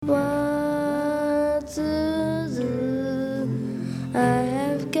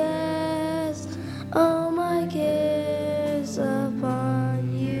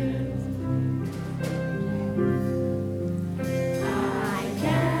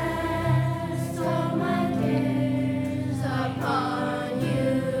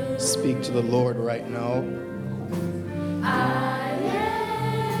speak to the Lord right now. I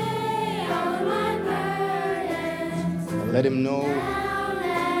lay all my burdens And let him know down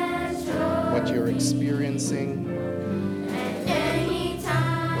as what you're experiencing, and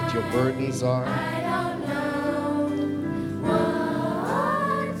anytime what your burdens are. I don't know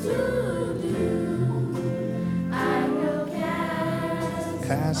what to do, I will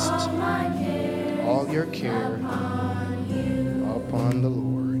cast all my care all your care upon you. upon the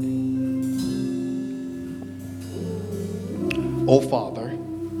Lord. Oh Father,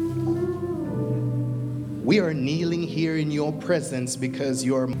 we are kneeling here in your presence because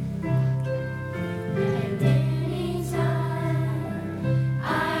you're And anytime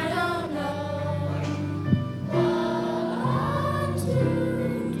I don't know what to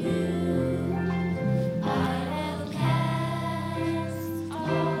do, I will cast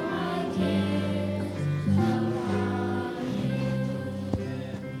all my cares upon you.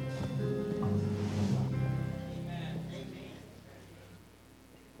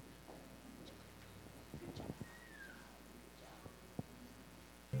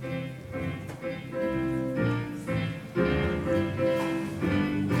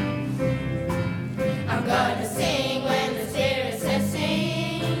 I'm gonna sing when the Spirit says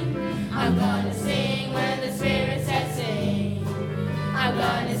sing. I'm gonna sing when the Spirit says sing. I'm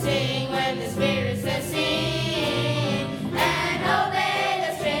gonna sing when the Spirit says sing. And obey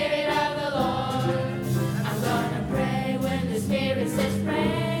the Spirit of the Lord. I'm gonna pray when the Spirit says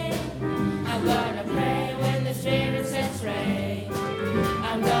pray. I'm gonna pray when the Spirit says pray.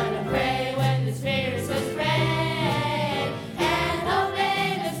 I'm gonna pray when the Spirit says pray. And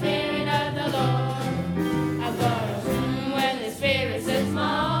obey the Spirit of the Lord. I'm gonna when the Spirit says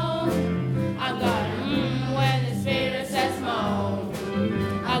moan. I'm gonna when the Spirit says moan.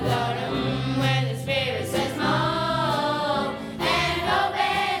 I'm gonna when the Spirit says moan. And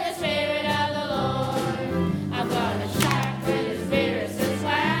obey the Spirit of the Lord. I'm gonna shout when the Spirit says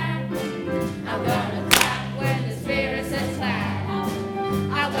clap. I'm gonna clap when the Spirit says clap.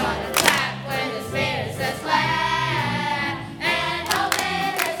 I'm gonna clap when the Spirit says clap. And obey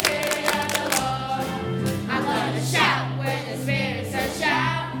the Spirit of the Lord. I'm gonna shout when the Spirit says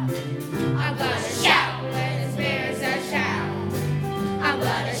shout. I'm gonna shout when the Spirit says shout. I'm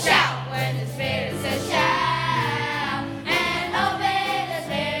gonna shout when the Spirit says shout. And obey the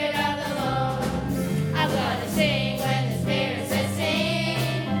Spirit of the Lord. I'm gonna sing when the Spirit says sing.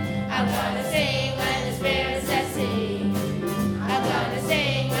 I'm gonna sing when the Spirit says sing. I'm gonna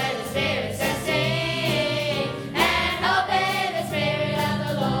sing when the Spirit says sing. And obey the Spirit of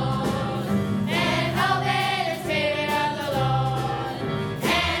the Lord. And obey the Spirit of the Lord.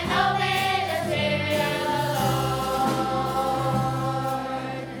 And obey the Spirit of the Lord.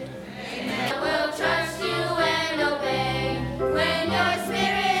 I will trust you and obey when your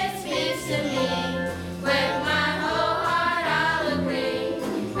Spirit speaks to me. With my whole heart I'll agree,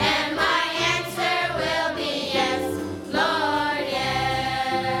 and my answer will be yes, Lord,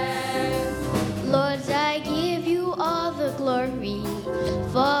 yes. Lord, I give you all the glory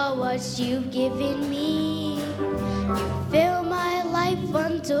for what you've given me. You fill my life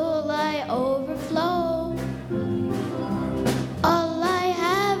until I overflow. All I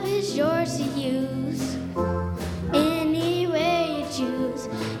have is yours to use. Any way you choose.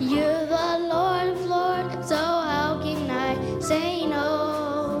 You're the Lord of Lords, so how can I say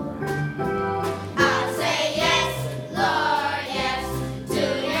no? I'll say yes, Lord, yes, to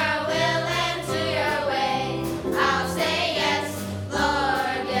your will and to your way. I'll say yes,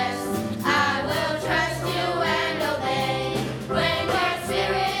 Lord, yes, I will trust you and obey when your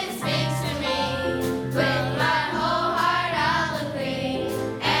Spirit speaks to me.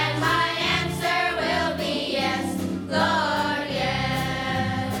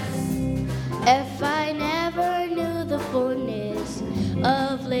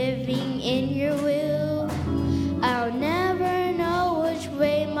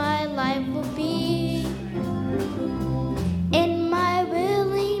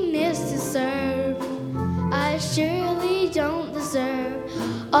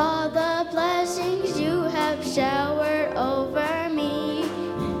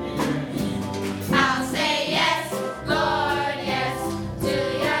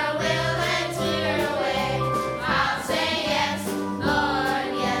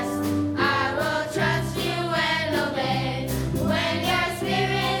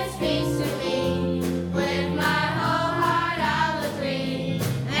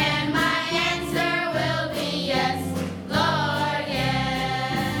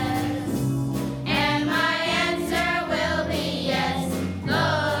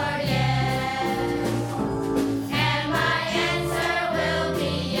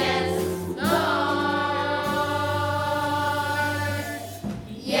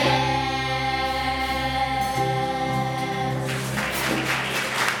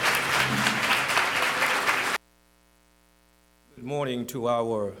 morning to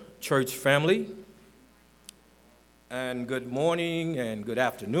our church family, and good morning and good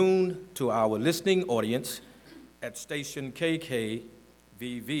afternoon to our listening audience at station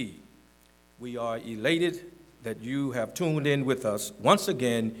KKVV. We are elated that you have tuned in with us once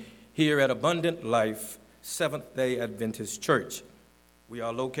again here at Abundant Life Seventh-day Adventist Church. We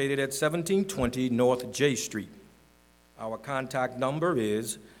are located at 1720 North J Street. Our contact number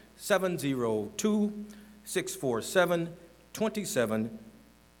is 702-647-2727.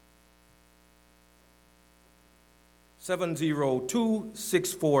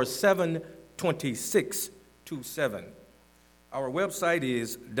 702-647-2627. Our website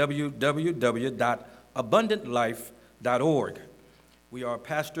is www.abundantlife.org. We are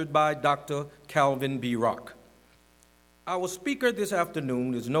pastored by Dr. Calvin B. Rock. Our speaker this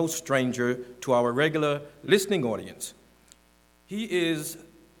afternoon is no stranger to our regular listening audience. He is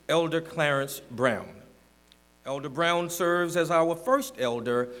Elder Clarence Brown. Elder Brown serves as our first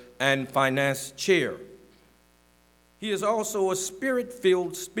elder and finance chair. He is also a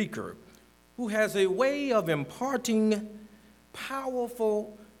spirit-filled speaker who has a way of imparting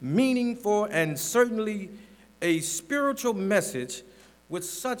powerful, meaningful, and certainly a spiritual message with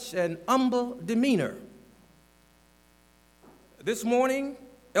such an humble demeanor. This morning,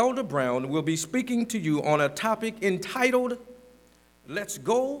 Elder Brown will be speaking to you on a topic entitled, Let's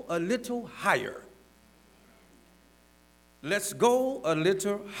Go a Little Higher. Let's go a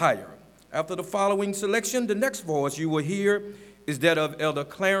little higher. After the following selection, the next voice you will hear is that of Elder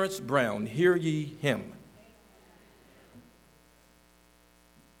Clarence Brown. Hear ye him.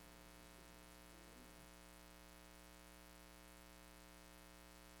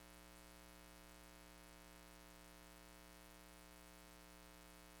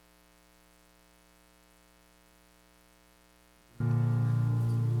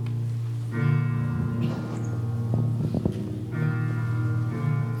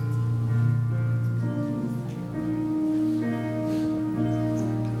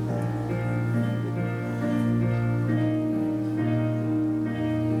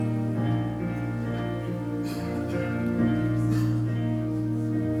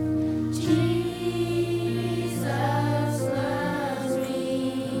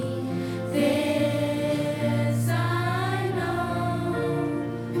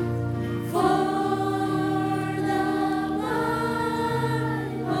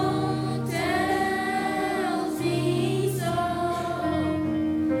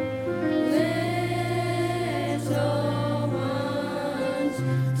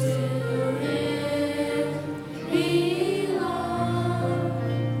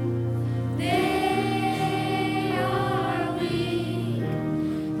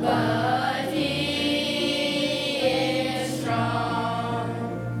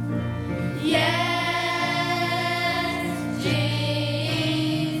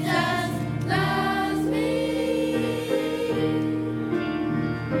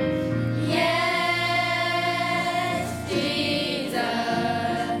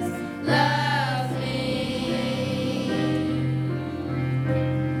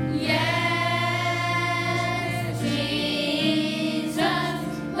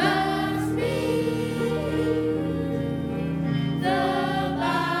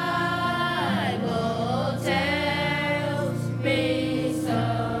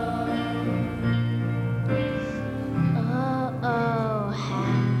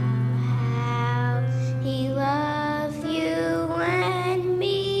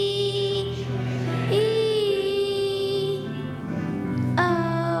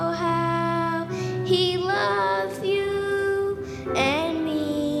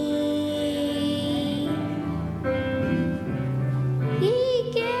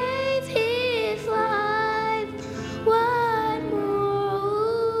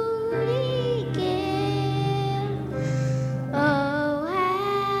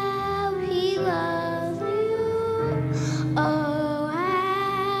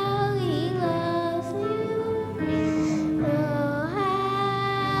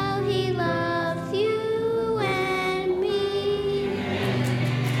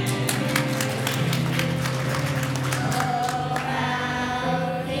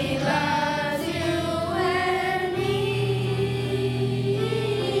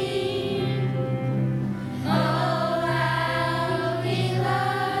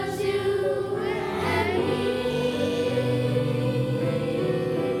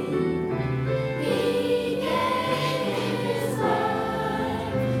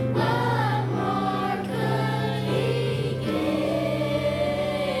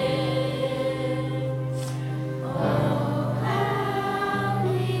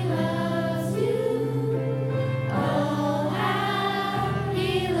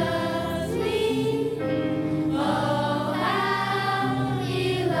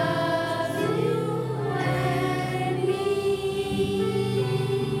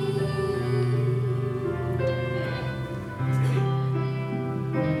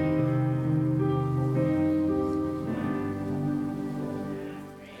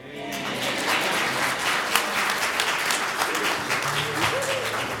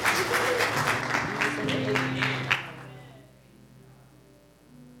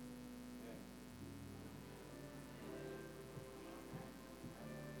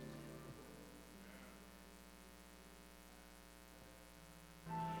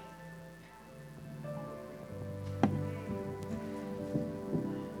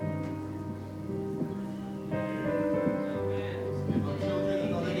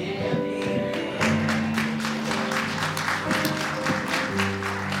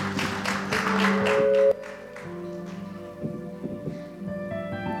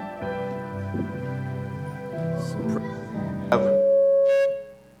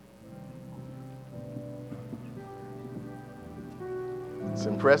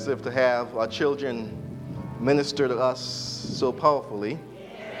 impressive to have our children minister to us so powerfully.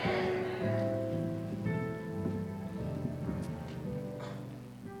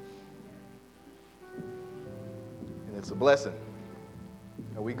 And it's a blessing.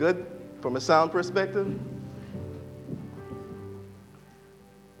 Are we good from a sound perspective?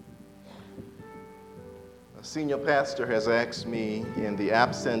 A senior pastor has asked me, in the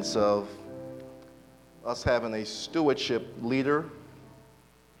absence of us having a stewardship leader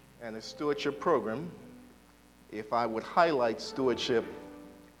and a stewardship program, if I would highlight stewardship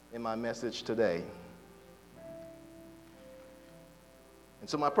in my message today. And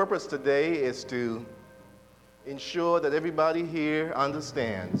so my purpose today is to ensure that everybody here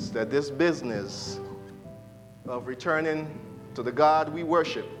understands that this business of returning to the God we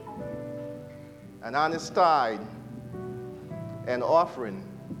worship an honest tithe and offering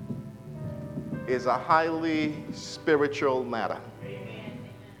is a highly spiritual matter.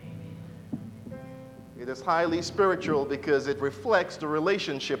 It is highly spiritual because it reflects the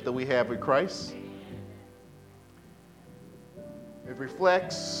relationship that we have with Christ. It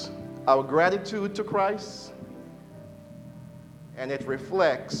reflects our gratitude to Christ, and it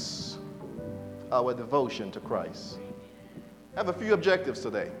reflects our devotion to Christ. I have a few objectives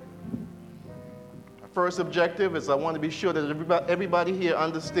today. Our first objective is I want to be sure that everybody here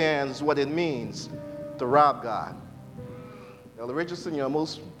understands what it means to rob God. Elder Richardson, you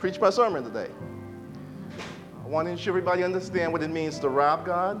almost preached my sermon today. I want to ensure everybody understands what it means to rob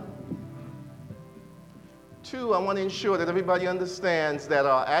God. 2, I want to ensure that everybody understands that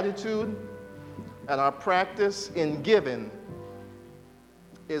our attitude and our practice in giving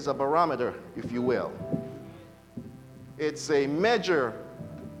is a barometer, if you will. It's a measure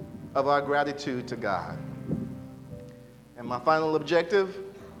of our gratitude to God. And my final objective,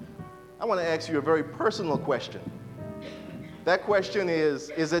 I want to ask you a very personal question. That question is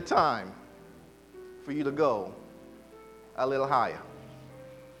it time for you to go a little higher?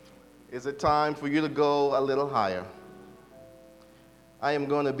 Is it time for you to go a little higher? I am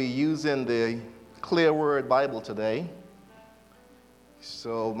going to be using the Clear Word Bible today.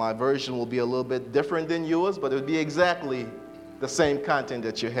 So my version will be a little bit different than yours, but it will be exactly the same content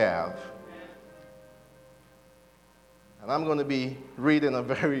that you have. And I'm going to be reading a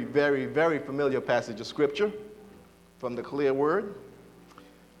very, very, very familiar passage of Scripture from the Clear Word,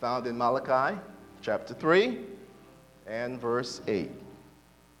 found in Malachi chapter 3 and verse 8.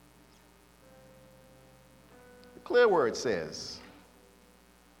 The Clear Word says,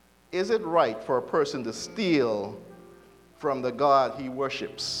 "Is it right for a person to steal from the God he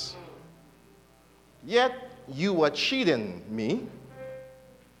worships? Yet you are cheating me.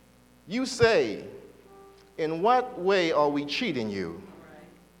 You say, in what way are we cheating you?"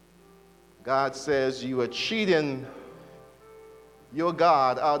 God says you are cheating your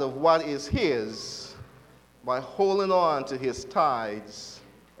God out of what is his by holding on to his tithes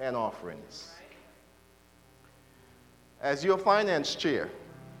and offerings. As your finance chair,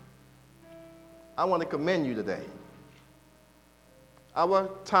 I want to commend you today. Our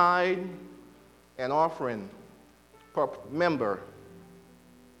tithe and offering per member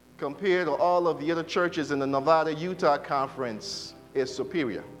compared to all of the other churches in the Nevada-Utah Conference is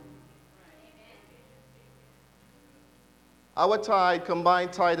superior. Our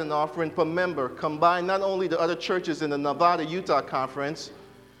combined tithe and offering per member, combined not only the other churches in the Nevada-Utah Conference,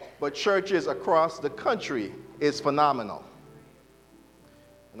 but churches across the country, is phenomenal.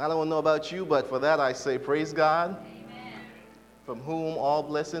 And I don't know about you, but for that I say, praise God, amen, from whom all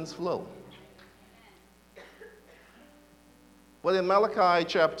blessings flow. But in Malachi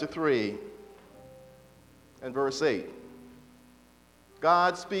chapter 3 and verse 8,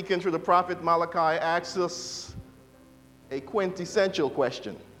 God, speaking through the prophet Malachi, asks us a quintessential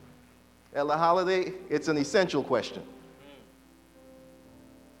question. Ella Holiday, it's an essential question.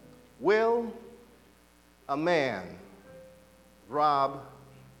 Will a man rob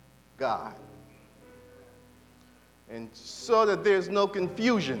God? And so that there's no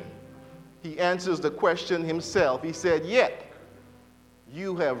confusion, he answers the question himself. He said, "Yet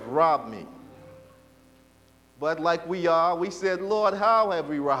you have robbed me." But like we said, "Lord, how have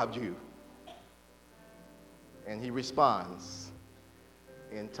we robbed you?" And he responds,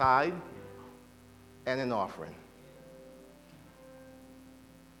 in tithe and in offering.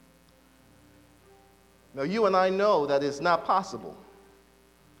 Now, you and I know that it's not possible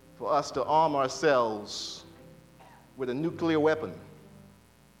for us to arm ourselves with a nuclear weapon,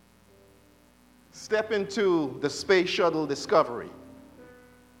 step into the space shuttle Discovery,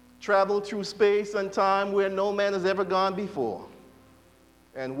 travel through space and time where no man has ever gone before,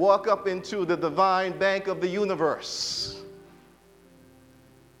 and walk up into the divine bank of the universe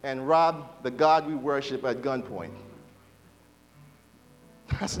and rob the God we worship at gunpoint.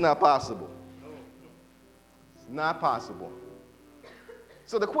 That's not possible. It's not possible.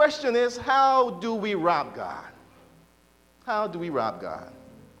 So the question is, how do we rob God? How do we rob God?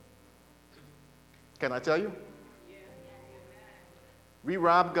 Can I tell you? We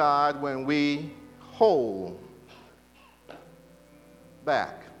rob God when we hold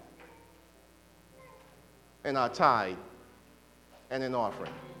back in our tithe and in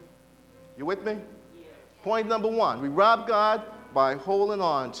offering. You with me? Point number one, we rob God by holding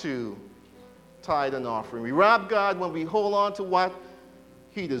on to tithe and offering. We rob God when we hold on to what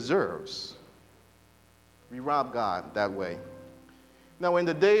he deserves. We rob God that way. Now, in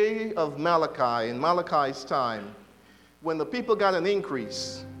the day of Malachi, in Malachi's time, when the people got an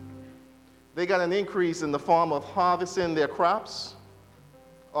increase, they got an increase in the form of harvesting their crops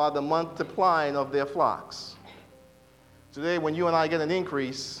or the multiplying of their flocks. Today, when you and I get an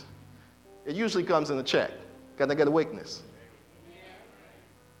increase, it usually comes in a check. Can I get a witness?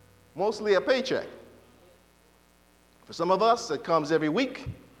 Mostly a paycheck. For some of us, it comes every week.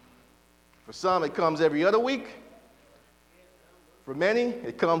 For some, it comes every other week. For many,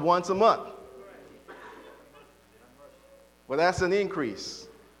 it comes once a month. Well, that's an increase.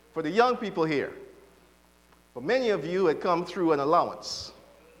 For the young people here, for many of you, it comes through an allowance.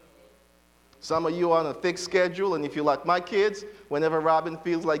 Some of you are on a fixed schedule, and if you're like my kids, whenever Robin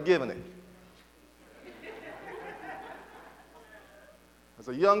feels like giving it. As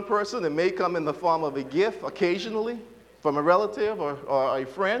a young person, it may come in the form of a gift occasionally from a relative or a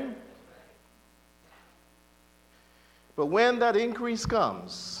friend. But when that increase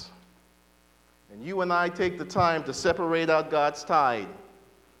comes, and you and I take the time to separate out God's tithe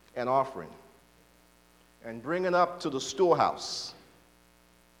and offering and bring it up to the storehouse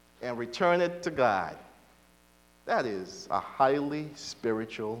and return it to God, that is a highly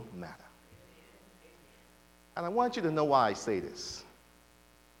spiritual matter. And I want you to know why I say this.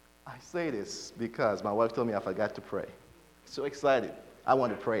 I say this because my wife told me I forgot to pray. So excited. I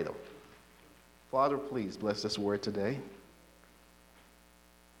want to pray though. Father, please bless this word today.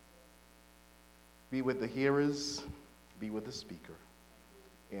 Be with the hearers, be with the speaker.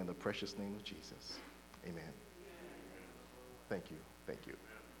 In the precious name of Jesus. Amen. Thank you. Thank you.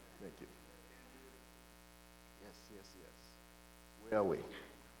 Thank you. Yes. Where are we?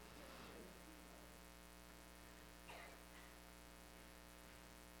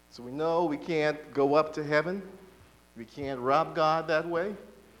 So we know we can't go up to heaven. We can't rob God that way.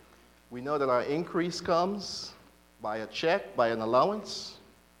 We know that our increase comes by a check, by an allowance.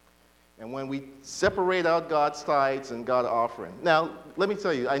 And when we separate out God's tithes and God's offering. Now, let me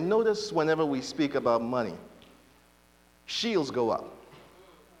tell you, I notice whenever we speak about money, shields go up.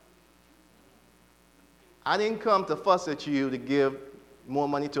 I didn't come to fuss at you to give more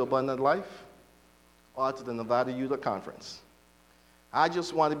money to Abundant Life or to the Nevada Youth Conference. I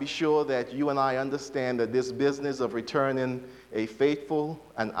just want to be sure that you and I understand that this business of returning a faithful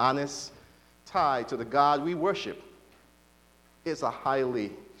and honest tithe to the God we worship is a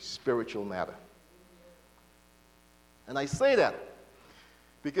highly spiritual matter. And I say that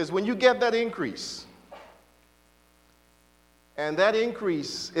because when you get that increase, and that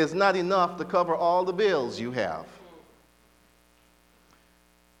increase is not enough to cover all the bills you have,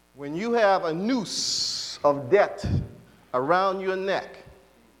 when you have a noose of debt around your neck,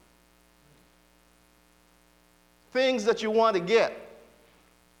 things that you want to get,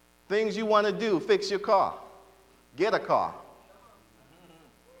 things you want to do, fix your car, get a car,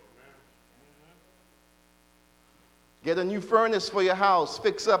 get a new furnace for your house,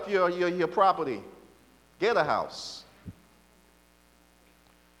 fix up your property, get a house.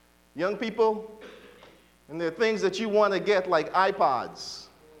 Young people, and there are things that you want to get like iPods,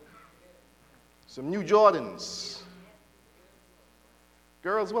 some new Jordans.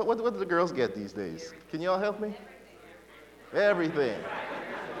 Girls, what do the girls get these days? Can y'all help me? Everything.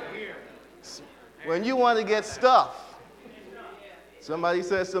 When you want to get stuff, somebody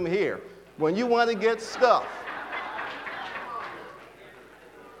says some here. When you want to get stuff,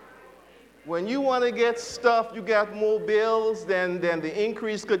 when you want to get stuff, you got more bills than the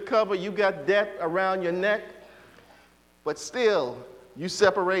increase could cover. You got debt around your neck, but still, you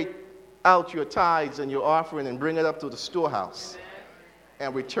separate out your tithes and your offering and bring it up to the storehouse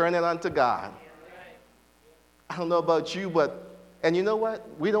and return it unto God. I don't know about you, and you know what?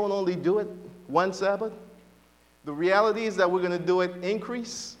 We don't only do it one Sabbath. The reality is that we're going to do it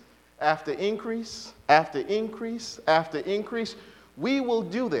increase after increase after increase after increase. We will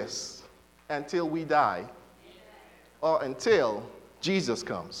do this until we die or until Jesus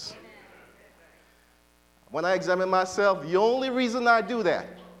comes. When I examine myself, the only reason I do that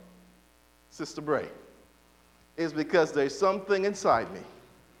Sister Bray, is because there's something inside me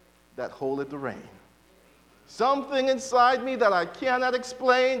that holdeth the rain. Something inside me that I cannot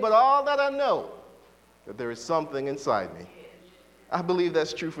explain, but all that I know, that there is something inside me. I believe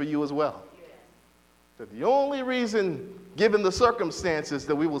that's true for you as well. That the only reason, given the circumstances,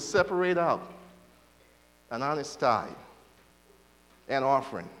 that we will separate out an honest tithe, an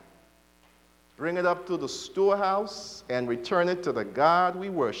offering, bring it up to the storehouse, and return it to the God we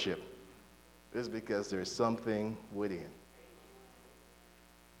worship, is because there is something within.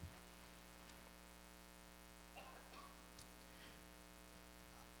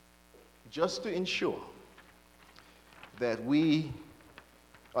 Just to ensure that we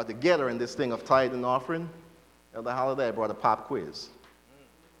are together in this thing of tithe and offering, Elder Holiday brought a pop quiz.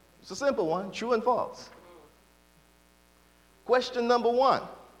 It's a simple one, true and false. Question number 1.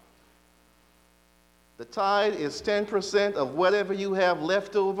 The tithe is 10% of whatever you have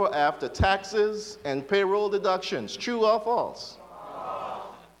left over after taxes and payroll deductions. True or false? False.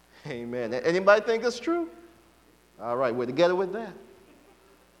 Amen. Anybody think it's true? All right, we're together with that.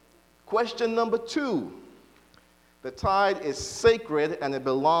 Question number 2. The tithe is sacred and it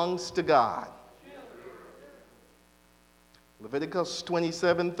belongs to God. Leviticus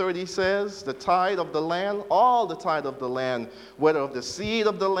 27:30 says, the tithe of the land, all the tithe of the land, whether of the seed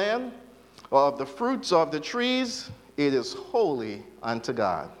of the land or of the fruits of the trees, it is holy unto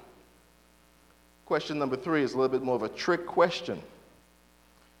God. Question number 3 is a little bit more of a trick question.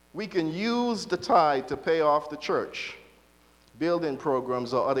 We can use the tithe to pay off the church, building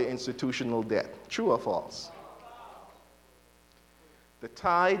programs, or other institutional debt. True or false? The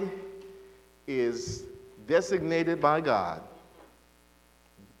tithe is designated by God.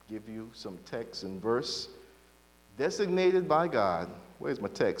 Give you some text and verse. Designated by God. Where's my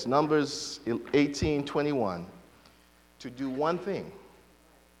text? Numbers 18:21. To do one thing,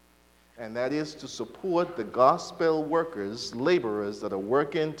 and that is to support the gospel workers, laborers that are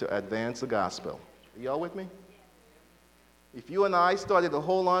working to advance the gospel. Are y'all with me? If you and I started to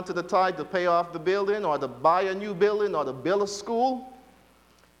hold on to the tithe to pay off the building or to buy a new building or to build a school,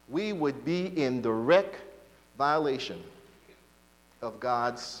 we would be in direct violation of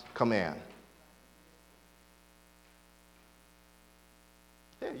God's command.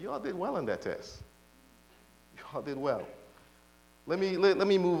 Hey, you all did well in that test. You all did well. Let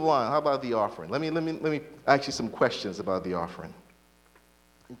me move on. How about the offering? Let me ask you some questions about the offering.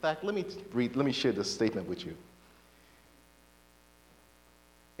 In fact, let me share this statement with you.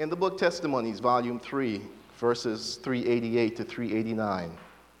 In the book Testimonies, volume 3, verses 388 to 389,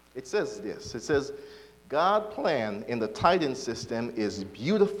 it says this. It says, God's plan in the tithing system is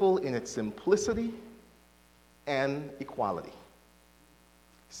beautiful in its simplicity and equality.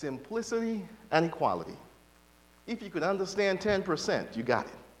 Simplicity and equality. If you could understand 10%, you got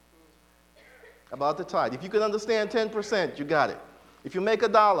it. About the tithe. If you could understand 10%, you got it. If you make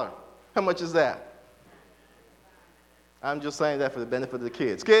 $1, how much is that? I'm just saying that for the benefit of the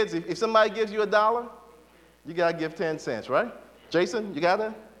kids. Kids, if somebody gives you $1, you got to give 10 cents, right? Jason, you got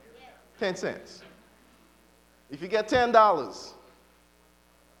that? 10 cents. If you get $10,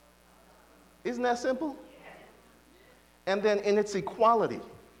 isn't that simple? And then in its equality,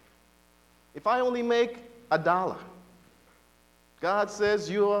 if I only make $1, God says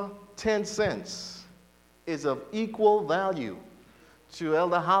your 10 cents is of equal value to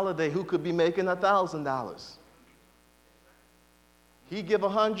Elder Holiday, who could be making $1,000. He give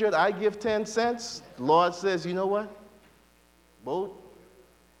 100, I give 10 cents. The Lord says, you know what? Both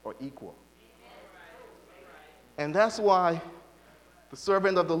are equal. And that's why the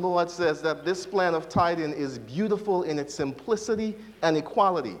servant of the Lord says that this plan of tithing is beautiful in its simplicity and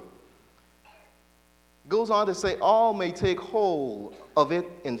equality. Goes on to say, all may take hold of it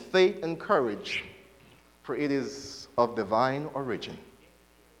in faith and courage, for it is of divine origin.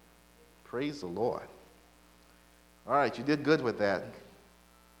 Praise the Lord. All right, you did good with that.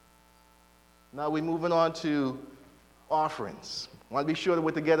 Now we're moving on to offerings. I want to be sure that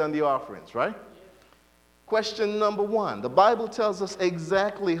we're together on the offerings, right? Question number 1. The Bible tells us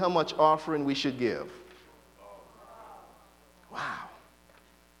exactly how much offering we should give. Wow.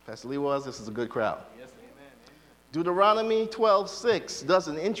 Pastor Lee was, this is a good crowd. Yes, amen. Deuteronomy 12:6 does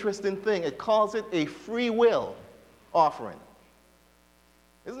an interesting thing. It calls it a free will offering.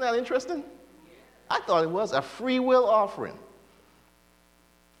 Isn't that interesting? I thought it was a free will offering.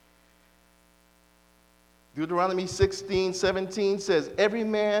 Deuteronomy 16:17 says, every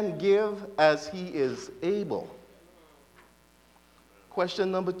man give as he is able.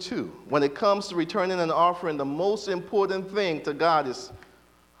 Question number 2. When it comes to returning an offering, the most important thing to God is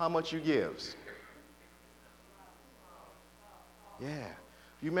how much you give. Yeah.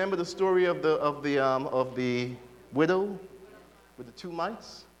 You remember the story of the widow with the 2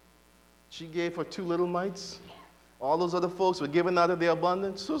 mites? She gave her 2 little mites. All those other folks were giving out of their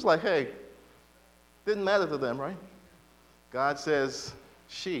abundance. So it's like, hey, didn't matter to them, right? God says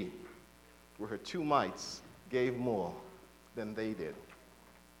she, with her 2 mites, gave more than they did.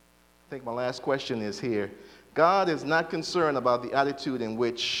 I think my last question is here. God is not concerned about the attitude in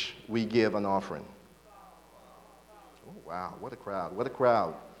which we give an offering. Oh, wow, what a crowd, what a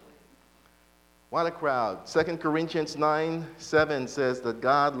crowd. What a crowd. 2 Corinthians 9:7 says that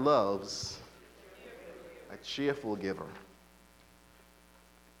God loves a cheerful giver.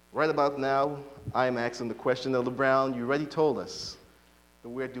 Right about now, I am asking the question, Elder Brown, you already told us that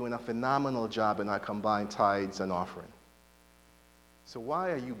we're doing a phenomenal job in our combined tithes and offering. So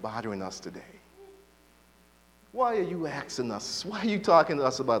why are you bothering us today? Why are you asking us? Why are you talking to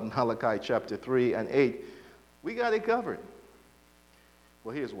us about Malachi chapter 3 and 8? We got it covered.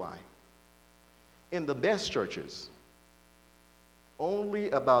 Well, here's why. In the best churches, only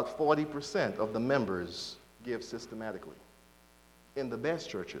about 40% of the members give systematically. In the best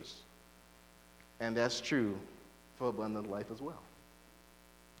churches. And that's true for Abundant Life as well.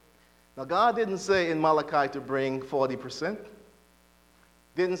 Now, God didn't say in Malachi to bring 40%.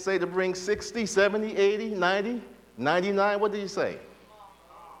 Didn't say to bring 60, 70, 80, 90, 99. What did he say?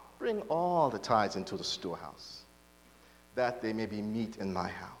 Bring all the tithes into the storehouse, that there may be meat in my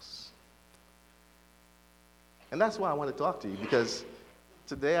house. And that's why I want to talk to you, because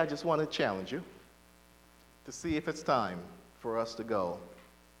today I just want to challenge you to see if it's time for us to go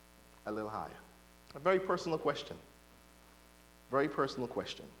a little higher. A very personal question. Very personal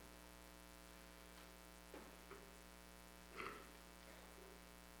question.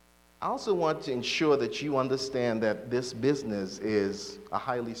 I also want to ensure that you understand that this business is a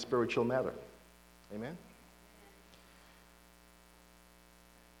highly spiritual matter. Amen?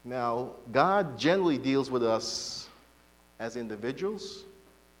 Now, God generally deals with us as individuals.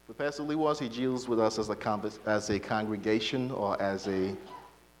 With Pastor Lewis, he deals with us as a congregation or as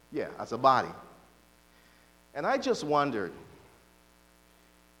a body. And I just wondered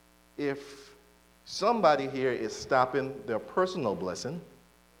if somebody here is stopping their personal blessing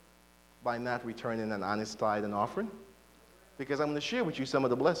by not returning an honest tithe and offering, because I'm going to share with you some of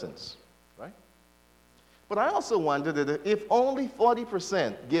the blessings, right? But I also wonder that if only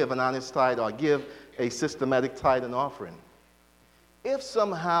 40% give an honest tithe or give a systematic tithe and offering, if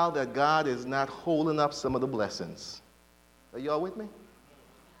somehow that God is not holding up some of the blessings. Are y'all with me?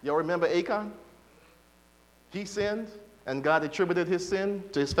 Y'all remember Achan? He sinned, and God attributed his sin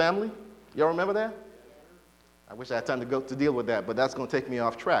to his family. Y'all remember that? I wish I had time to deal with that, but that's going to take me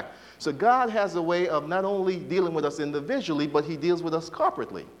off track. So God has a way of not only dealing with us individually, but he deals with us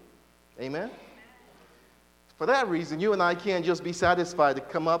corporately. Amen? For that reason, you and I can't just be satisfied to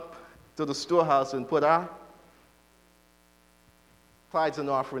come up to the storehouse and put our tithes and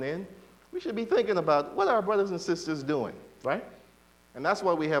offering in. We should be thinking about what our brothers and sisters doing, right? And that's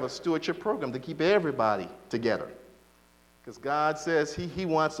why we have a stewardship program, to keep everybody together. Because God says he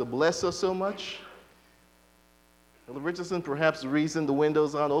wants to bless us so much. Well, Richardson, perhaps the reason the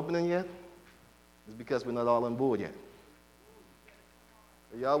windows aren't opening yet is because we're not all on board yet.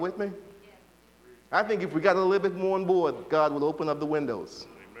 Are y'all with me? I think if we got a little bit more on board, God will open up the windows.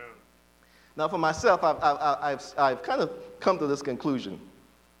 Amen. Now, for myself, I've kind of come to this conclusion.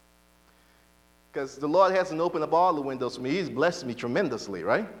 Because the Lord hasn't opened up all the windows for me. He's blessed me tremendously,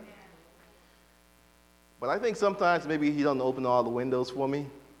 right? But I think sometimes maybe he doesn't open all the windows for me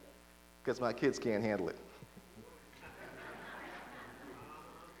because my kids can't handle it.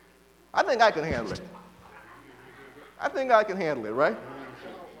 I think I can handle it. I think I can handle it, right?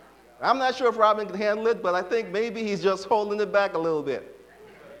 I'm not sure if Robin can handle it, but I think maybe he's just holding it back a little bit.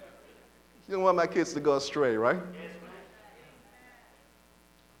 You don't want my kids to go astray, right?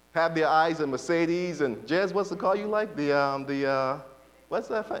 Have their eyes on Mercedes and Jazz. What's the car you like? What's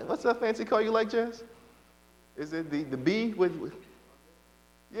that fancy car you like, Jazz? Is it the B with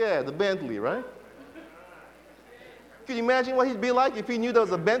yeah, the Bentley, right? Can you imagine what he'd be like if he knew there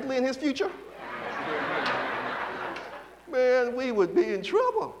was a Bentley in his future? Man, we would be in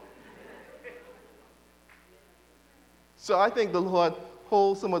trouble. So I think the Lord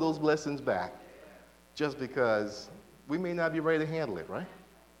holds some of those blessings back just because we may not be ready to handle it, right?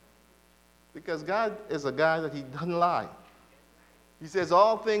 Because God is a God that he doesn't lie. He says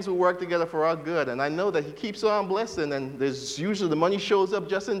all things will work together for our good, and I know that he keeps on blessing, and there's usually the money shows up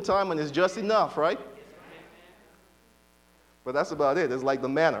just in time and it's just enough, right? But that's about it. It's like the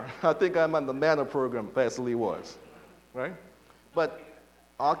manna. I think I'm on the manna program, Pastor Lee was, right? But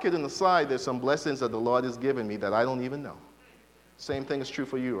all kidding aside, there's some blessings that the Lord has given me that I don't even know. Same thing is true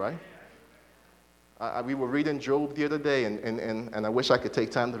for you, right? We were reading Job the other day, and I wish I could take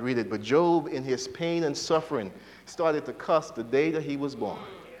time to read it, but Job, in his pain and suffering, started to cuss the day that he was born.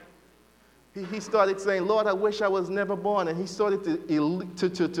 He started saying, Lord, I wish I was never born. And he started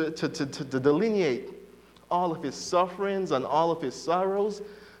to delineate all of his sufferings and all of his sorrows.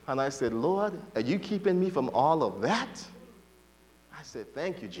 And I said, Lord, are you keeping me from all of that? I said,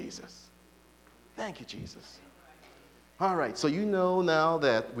 thank you, Jesus. Thank you, Jesus. All right, so you know now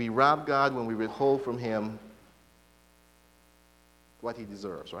that we rob God when we withhold from him what he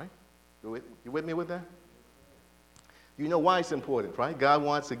deserves, right? You with me with that? You know why it's important, right? God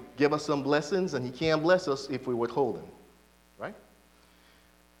wants to give us some blessings, and he can't bless us if we withhold him, right?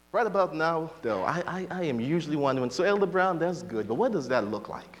 Right about now, though, I am usually wondering, so Elder Brown, that's good, but what does that look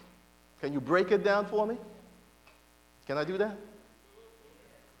like? Can you break it down for me? Can I do that?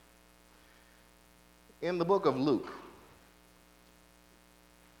 In the book of Luke,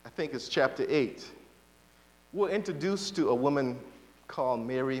 I think it's chapter 8, we're introduced to a woman called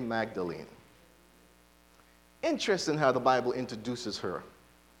Mary Magdalene. Interesting how the Bible introduces her.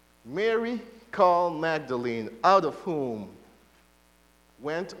 Mary called Magdalene, out of whom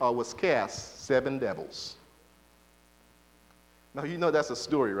went or was cast 7 devils. Now, you know that's a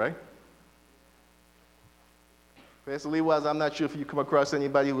story, right? Pastor Lee was, I'm not sure if you come across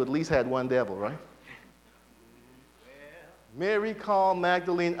anybody who at least had 1 devil, right? Mary called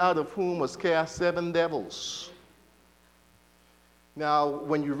Magdalene, out of whom was cast 7 devils. Now,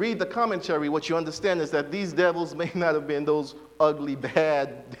 when you read the commentary, what you understand is that these devils may not have been those ugly,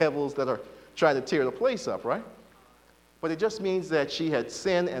 bad devils that are trying to tear the place up, right? But it just means that she had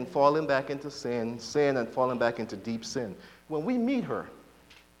sinned and fallen back into sin, sin and fallen back into deep sin. When we meet her,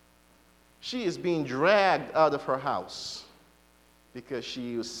 she is being dragged out of her house because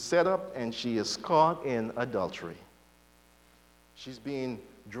she was set up and she is caught in adultery. She's being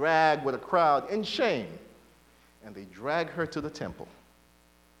dragged with a crowd in shame, and they drag her to the temple.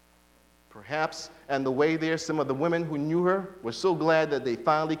 Perhaps, and the way there, some of the women who knew her were so glad that they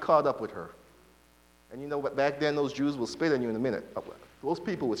finally caught up with her. And you know what, back then those Jews will spit on you in a minute. Those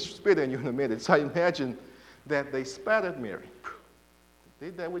people would spit on you in a minute. So I imagine that they spat at Mary. They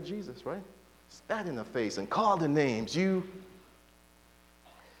did that with Jesus, right? Spat in her face and called her names, you.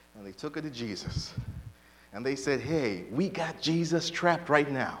 And they took her to Jesus. And they said, hey, we got Jesus trapped right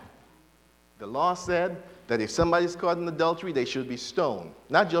now. The law said that if somebody's caught in adultery, they should be stoned.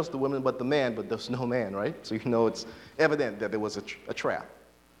 Not just the woman, but the man, but there's no man, right? So you know it's evident that there was a trap.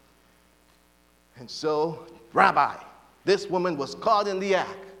 And so, Rabbi, this woman was caught in the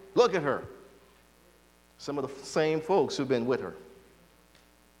act. Look at her. Some of the same folks who've been with her.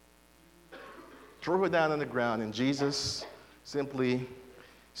 Threw her down on the ground, and Jesus simply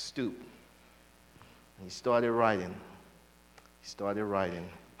stooped. And he started writing. He started writing.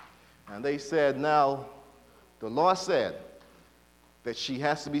 And they said, now, the law said that she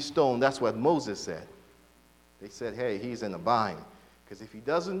has to be stoned. That's what Moses said. They said, hey, he's in a bind. Because if he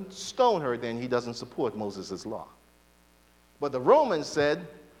doesn't stone her, then he doesn't support Moses' law. But the Romans said,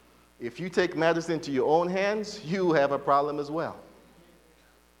 if you take matters into your own hands, you have a problem as well.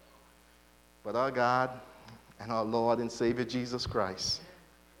 But our God and our Lord and Savior Jesus Christ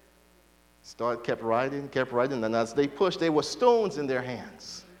kept writing, and as they pushed, there were stones in their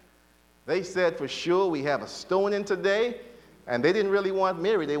hands. They said, for sure, we have a stone in today, and they didn't really want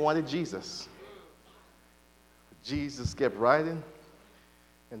Mary, they wanted Jesus. Jesus kept writing,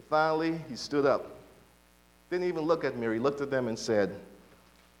 and finally, he stood up. Didn't even look at Mary, looked at them and said,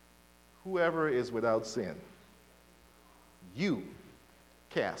 whoever is without sin, you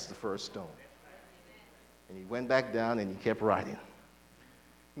cast the first stone. And he went back down and he kept writing.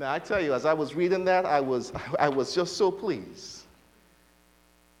 Now, I tell you, as I was reading that, I was just so pleased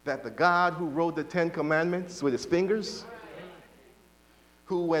that the God who wrote the 10 Commandments with his fingers,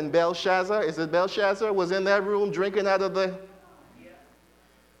 who when Belshazzar was in that room drinking out of the,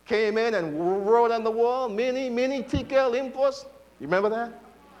 came in and wrote on the wall, many tekel impos. You remember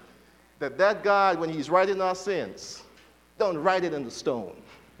that? That God, when he's writing our sins, don't write it in the stone.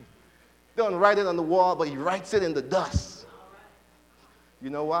 Don't write it on the wall, but he writes it in the dust. You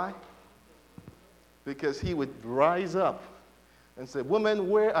know why? Because he would rise up and say,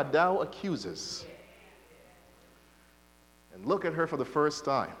 woman, where are thou accusers? And look at her for the first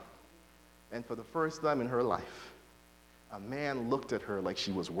time. And for the first time in her life, a man looked at her like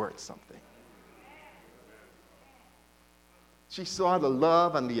she was worth something. She saw the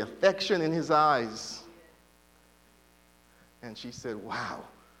love and the affection in his eyes. And she said, wow,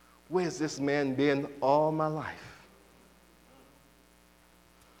 where's this man been all my life?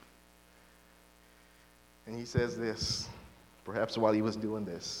 And he says this, perhaps while he was doing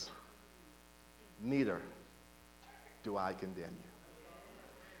this, neither do I condemn you.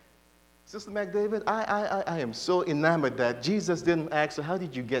 Sister McDavid, I am so enamored that Jesus didn't ask her, how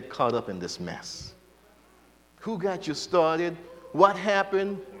did you get caught up in this mess? Who got you started? What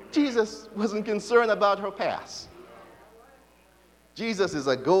happened? Jesus wasn't concerned about her past. Jesus is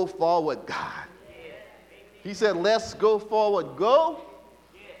a go-forward God. He said, let's go forward, go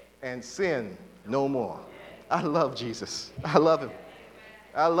and sin no more. I love Jesus. I love him.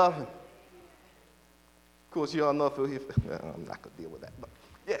 I love him. Of course, you all know I'm not going to deal with that. But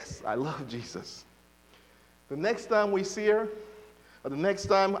yes, I love Jesus. The next time we see her, or the next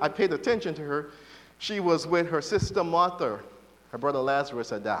time I paid attention to her, she was with her sister Martha. Her brother Lazarus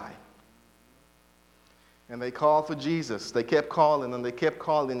had died. And they called for Jesus. They kept calling and they kept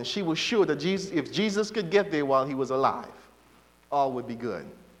calling. And she was sure that if Jesus could get there while he was alive, all would be good.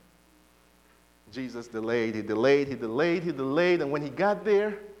 Jesus delayed, he delayed, he delayed, he delayed. And when he got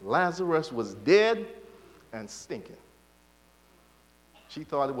there, Lazarus was dead and stinking. She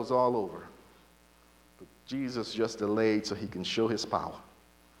thought it was all over. But Jesus just delayed so he can show his power.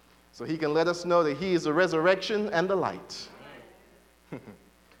 So he can let us know that he is the resurrection and the light. And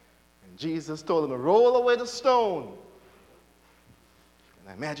Jesus told him to roll away the stone. And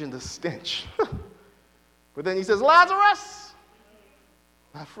I imagine the stench. But then he says, Lazarus,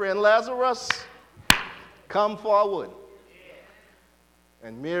 my friend Lazarus, come forward.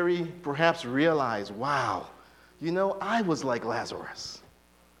 And Mary perhaps realized, wow, you know, I was like Lazarus.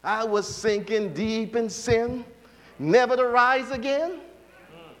 I was sinking deep in sin, never to rise again.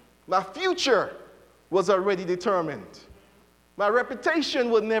 My future was already determined. My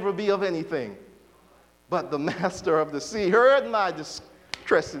reputation would never be of anything. But the master of the sea heard my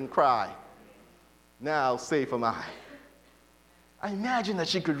distressing cry. Now safe am I. I imagine that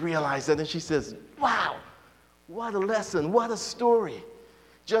she could realize that, and she says, wow, what a lesson, what a story.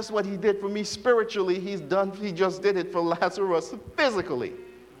 Just what he did for me spiritually, he just did it for Lazarus physically.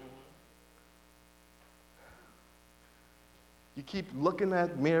 You keep looking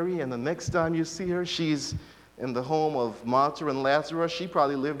at Mary, and the next time you see her, she's in the home of Martha and Lazarus. She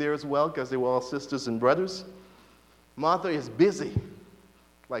probably lived there as well because they were all sisters and brothers. Martha is busy,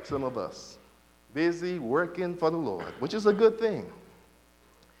 like some of us, busy working for the Lord, which is a good thing.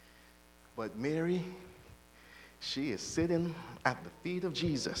 But Mary, she is sitting at the feet of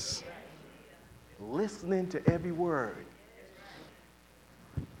Jesus, listening to every word.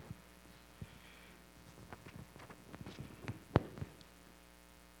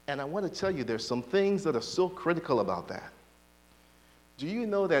 And I want to tell you, there's some things that are so critical about that. Do you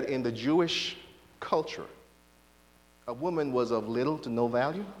know that in the Jewish culture, a woman was of little to no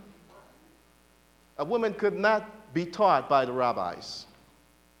value? A woman could not be taught by the rabbis.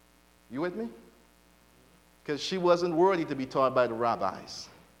 You with me? Because she wasn't worthy to be taught by the rabbis.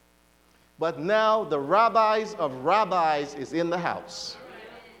 But now the rabbis of rabbis is in the house.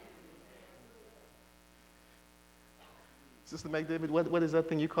 Sister McDavid, what is that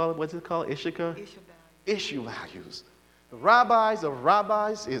thing you call it? What's it called? Ishika? Issue values. The rabbis of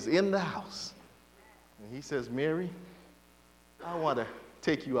rabbis is in the house. And he says, Mary, I want to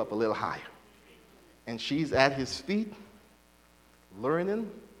take you up a little higher. And she's at his feet, learning.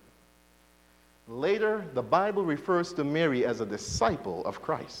 Later, the Bible refers to Mary as a disciple of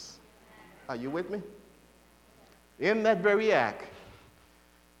Christ. Are you with me? In that very act,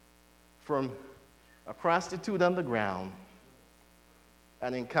 from a prostitute underground,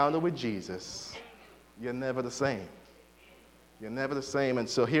 an encounter with Jesus, you're never the same. You're never the same. And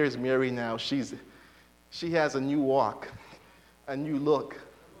so here's Mary now. She has a new walk, a new look,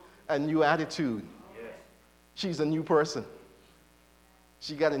 a new attitude. She's a new person.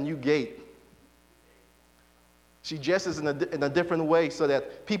 She got a new gait. She dresses in a different way so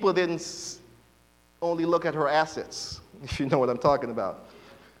that people didn't only look at her assets, if you know what I'm talking about.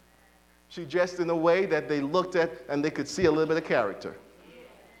 She dressed in a way that they looked at and they could see a little bit of character.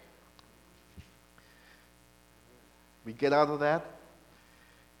 We get out of that,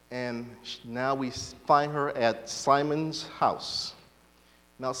 and now we find her at Simon's house.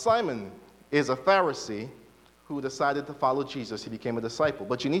 Now, Simon is a Pharisee who decided to follow Jesus. He became a disciple.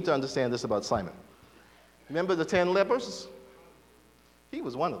 But you need to understand this about Simon. Remember the 10 lepers? He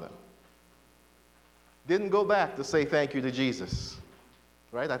was one of them. Didn't go back to say thank you to Jesus.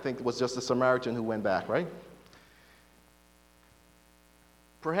 Right? I think it was just a Samaritan who went back, right?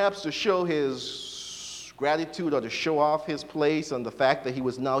 Perhaps to show his gratitude or to show off his place and the fact that he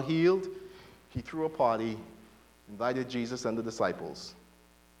was now healed, he threw a party, invited Jesus and the disciples.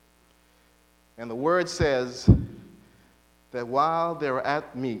 And the word says that while they were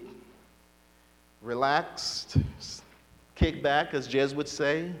at meat, relaxed, kick back, as Jez would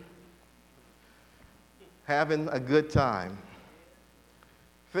say, having a good time,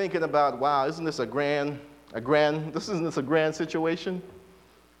 thinking about, wow, isn't this a grand situation?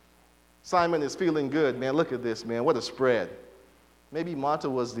 Simon is feeling good, man. Look at this, man. What a spread. Maybe Martha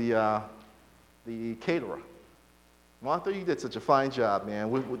was the caterer. Martha, you did such a fine job,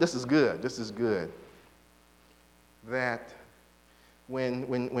 man. This is good. This is good. That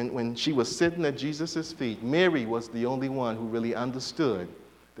when she was sitting at Jesus' feet, Mary was the only one who really understood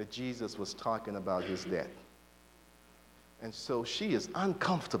that Jesus was talking about his death. And so she is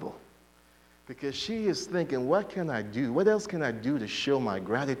uncomfortable because she is thinking, what can I do? What else can I do to show my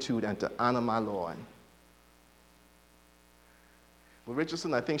gratitude and to honor my Lord? Well,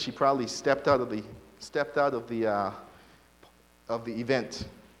 Richardson, I think she probably stepped out of the event,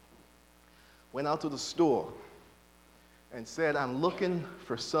 went out to the store, and said, I'm looking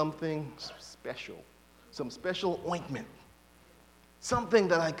for something special, some special ointment, something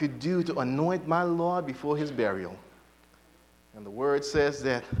that I could do to anoint my Lord before his burial. And the word says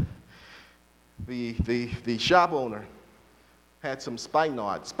that the shop owner had some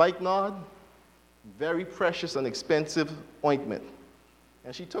spikenard. Spikenard, very precious and expensive ointment.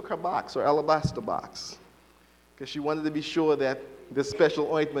 And she took her box, her alabaster box, because she wanted to be sure that this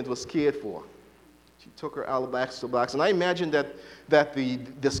special ointment was cared for. She took her alabaster box. And I imagine that the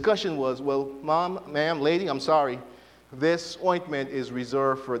discussion was, well, ma'am, lady, I'm sorry, this ointment is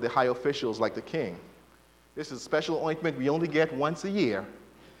reserved for the high officials like the king. This is a special ointment we only get once a year,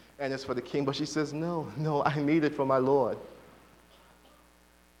 and it's for the king. But she says, no, I need it for my Lord.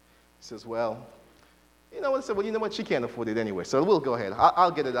 He says, well, you know what? I said, well, you know what? She can't afford it anyway, so we'll go ahead.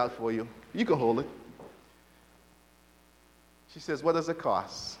 I'll get it out for you. You can hold it. She says, what does it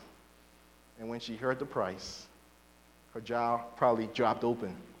cost? And when she heard the price, her jaw probably dropped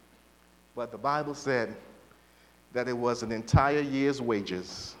open. But the Bible said that it was an entire year's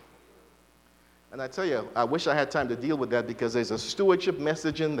wages. And I tell you, I wish I had time to deal with that because there's a stewardship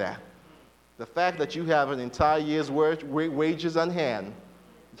message in that. The fact that you have an entire year's wages on hand,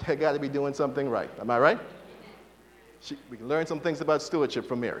 you got to be doing something right. Am I right? We can learn some things about stewardship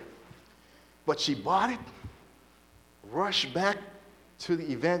from Mary. But she bought it, rushed back to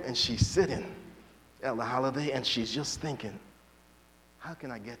the event, and she's sitting at the holiday, and she's just thinking, how can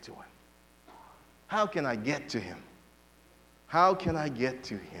I get to him? How can I get to him? How can I get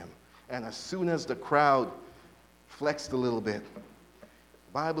to him? And as soon as the crowd flexed a little bit,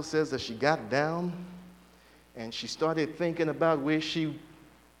 the Bible says that she got down and she started thinking about where she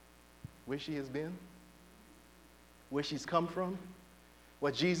has been, where she's come from,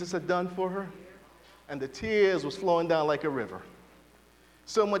 what Jesus had done for her, and the tears was flowing down like a river.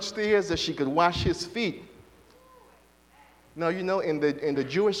 So much tears that she could wash his feet. Now, you know, in the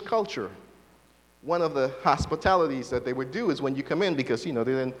Jewish culture, one of the hospitalities that they would do is when you come in, because, you know,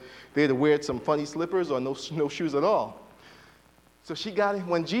 they'd wear some funny slippers or no shoes at all. So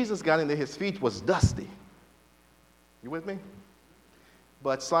when Jesus got into his feet was dusty. You with me?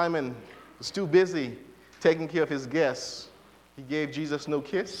 But Simon was too busy taking care of his guests. He gave Jesus no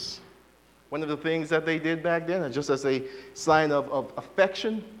kiss. One of the things that they did back then, and just as a sign of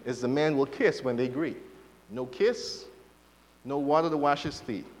affection, is the man will kiss when they greet. No kiss, no water to wash his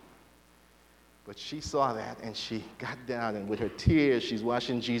feet. But she saw that, and she got down, and with her tears, she's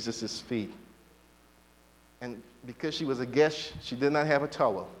washing Jesus' feet. And because she was a guest, she did not have a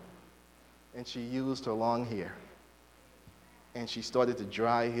towel. And she used her long hair. And she started to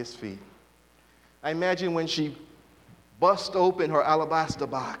dry his feet. I imagine when she bust open her alabaster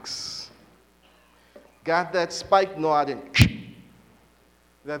box, got that spikenard, and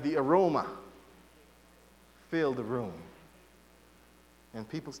that the aroma filled the room. And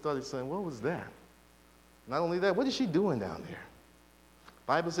people started saying, what was that? Not only that, what is she doing down there? The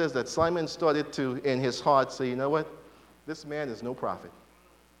Bible says that Simon started to, in his heart, say, you know what? This man is no prophet.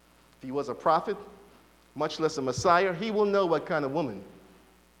 If he was a prophet, much less a Messiah, he will know what kind of woman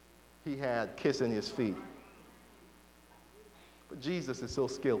he had kissing his feet. But Jesus is so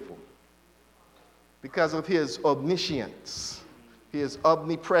skillful. Because of his omniscience, his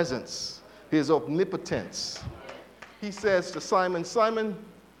omnipresence, his omnipotence, he says to Simon, Simon,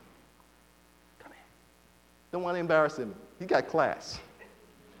 come here. Don't want to embarrass him. He got class.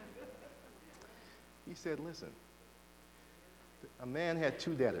 He said, listen, a man had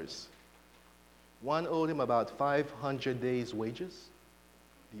two debtors. One owed him about 500 days' wages,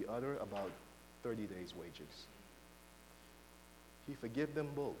 the other about 30 days' wages. He forgave them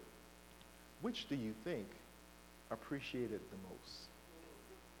both. Which do you think appreciated the most?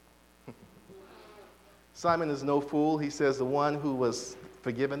 Simon is no fool. He says the one who was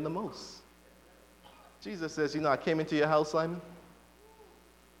forgiven the most. Jesus says, I came into your house, Simon.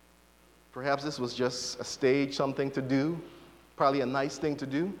 Perhaps this was just a stage, something to do, probably a nice thing to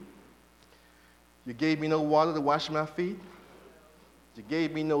do. You gave me no water to wash my feet. You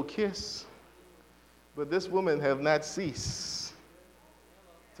gave me no kiss. But this woman have not ceased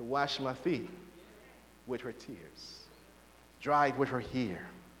to wash my feet with her tears, dried with her hair,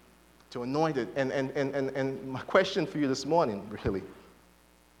 to anoint it. And my question for you this morning, really,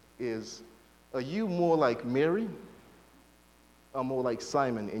 is, are you more like Mary or more like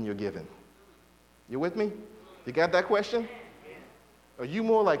Simon in your giving? You with me? You got that question? Are you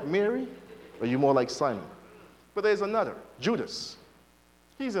more like Mary or are you more like Simon? But there's another, Judas.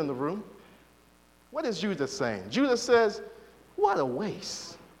 He's in the room. What is Judas saying? Judas says, what a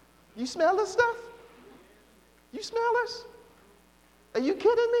waste. You smell this stuff? You smell this? Are you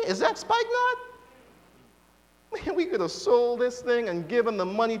kidding me? Is that spikenard? Man, we could have sold this thing and given the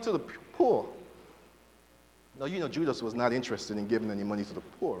money to the poor. Now, Judas was not interested in giving any money to the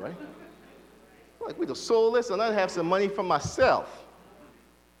poor, right? Like, we'd have sold this and I'd have some money for myself.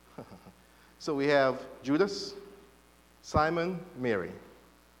 So we have Judas, Simon, Mary.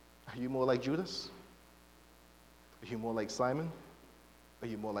 Are you more like Judas? Are you more like Simon? Are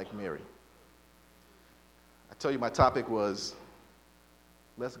you more like Mary? I tell you my topic was,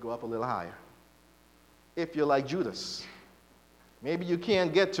 let's go up a little higher. If you're like Judas, maybe you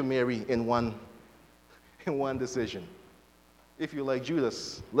can't get to Mary in one decision. If you're like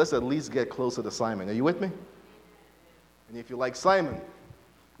Judas, let's at least get closer to Simon. Are you with me? And if you're like Simon,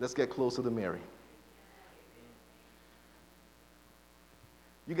 let's get closer to Mary.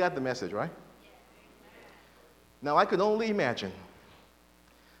 You got the message, right? Now, I could only imagine,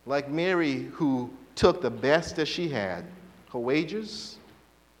 like Mary, who took the best that she had, her wages,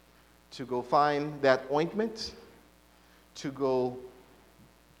 to go find that ointment, to go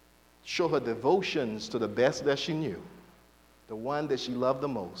show her devotions to the best that she knew, the one that she loved the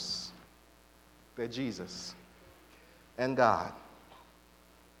most, that Jesus and God,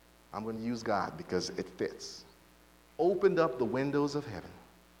 I'm going to use God because it fits, opened up the windows of heaven.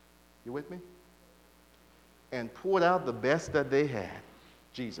 You with me? And poured out the best that they had,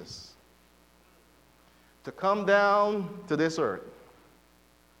 Jesus, to come down to this earth.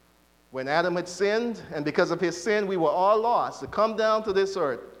 When Adam had sinned, and because of his sin, we were all lost, to come down to this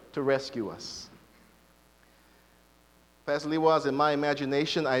earth to rescue us. Pastor Lee, was in my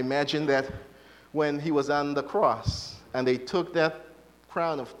imagination, I imagined that when he was on the cross, and they took that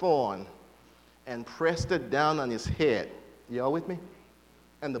crown of thorn and pressed it down on his head. Y'all with me?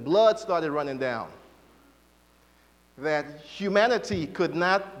 And the blood started running down. That humanity could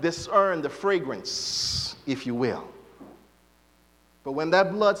not discern the fragrance, if you will. But when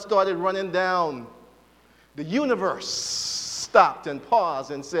that blood started running down, the universe stopped and paused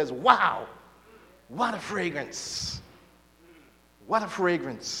and says, wow, what a fragrance. What a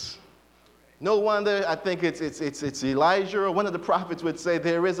fragrance. No wonder, I think it's Elijah or one of the prophets would say,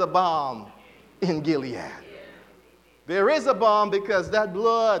 there is a balm in Gilead. There is a balm because that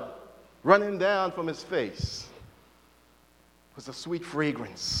blood running down from his face was a sweet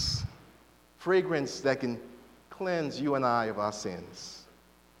fragrance. Fragrance that can cleanse you and I of our sins.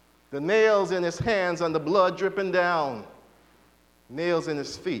 The nails in his hands and the blood dripping down. Nails in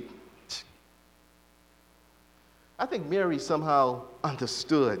his feet. I think Mary somehow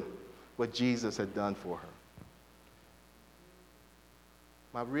understood what Jesus had done for her.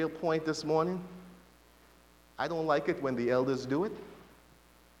 My real point this morning, I don't like it when the elders do it.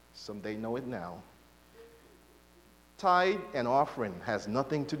 Some they know it now. Tithe and offering has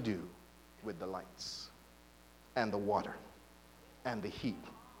nothing to do with the lights and the water and the heat.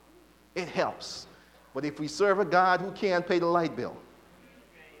 It helps. But if we serve a God who can't pay the light bill,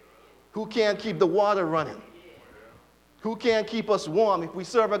 who can't keep the water running, who can't keep us warm, if we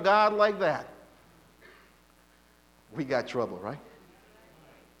serve a God like that, we got trouble, right?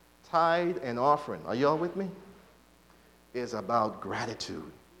 Tithe and offering, are y'all with me? Is about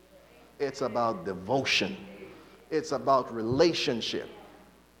gratitude. It's about devotion. It's about relationship.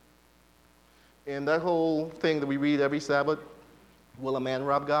 In that whole thing that we read every Sabbath, will a man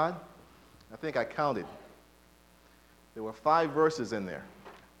rob God? I think I counted. There were 5 verses in there.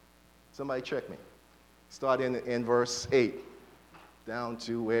 Somebody check me. Starting in verse 8, down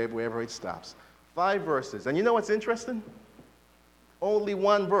to wherever it stops. 5 verses. And you know what's interesting? Only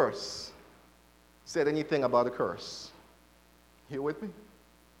 1 verse said anything about a curse. You with me?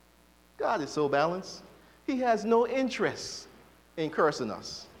 God is so balanced. He has no interest in cursing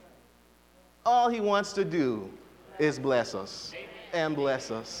us. All he wants to do is bless us, and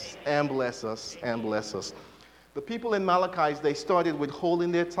bless us, and bless us, and bless us. The people in Malachi, they started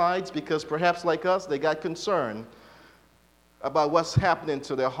withholding their tithes because perhaps like us, they got concerned about what's happening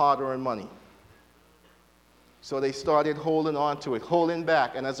to their hard-earned money. So they started holding on to it, holding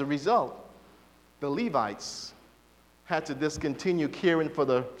back. And as a result, the Levites had to discontinue caring for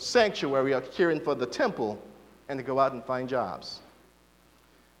the sanctuary or caring for the temple and to go out and find jobs.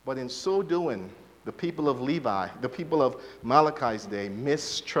 But in so doing, the people of Levi, the people of Malachi's day,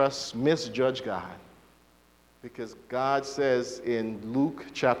 misjudge God. Because God says in Luke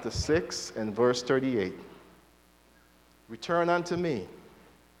chapter 6 and verse 38, return unto me,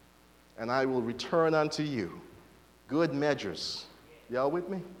 and I will return unto you good measures. Y'all with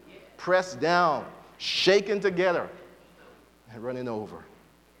me? Pressed down, shaken together, and running over.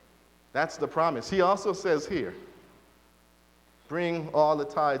 That's the promise. He also says here, bring all the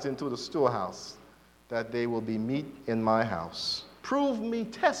tithes into the storehouse, that they will be meat in my house. Prove me,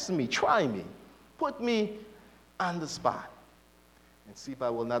 test me, try me, put me on the spot, and see if I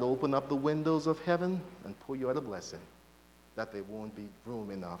will not open up the windows of heaven and pour you out a blessing, that there won't be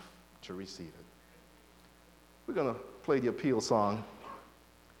room enough to receive it. We're going to play the appeal song,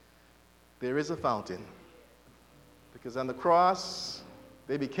 There is a Fountain, because on the cross,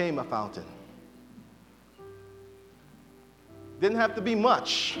 they became a fountain. Didn't have to be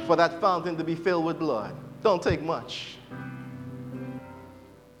much for that fountain to be filled with blood. Don't take much.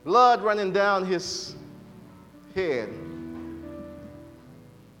 Blood running down his head.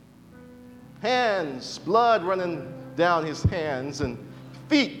 Hands, blood running down his hands and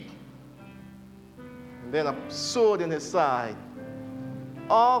feet. And then a sword in his side.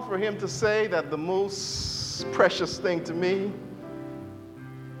 All for him to say that the most precious thing to me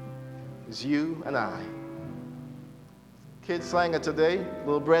is you and I. Kids sang it today.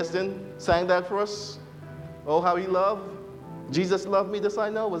 Little Bresden sang that for us. Oh, how he loved. Jesus loved me, this I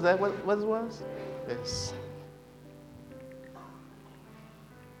know. Was that what it was? Yes.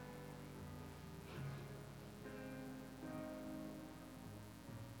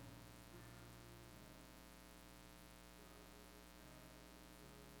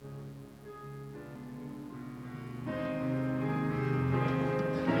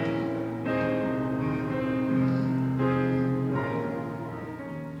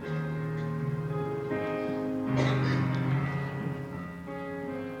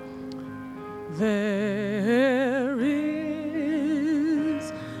 There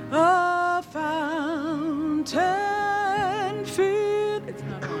is a fountain filled, it's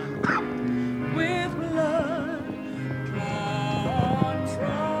not on, with blood drawn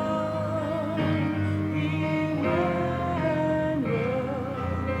from Emmanuel's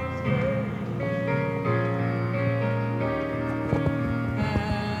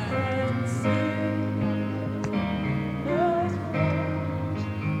and sinners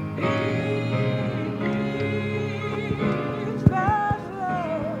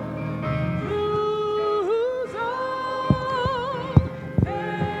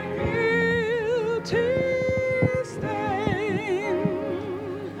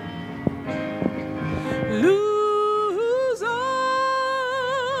lose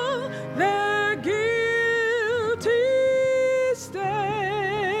all their guilty stain.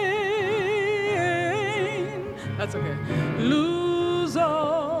 That's okay. Lose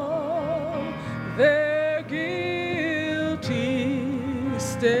all their guilty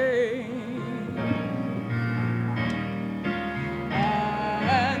stain.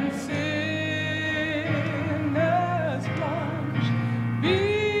 And sinners plunge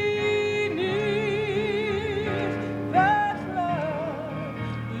beneath that flood,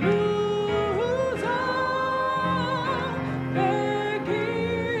 lose all their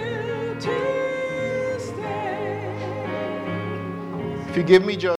guilty stain. If you give me just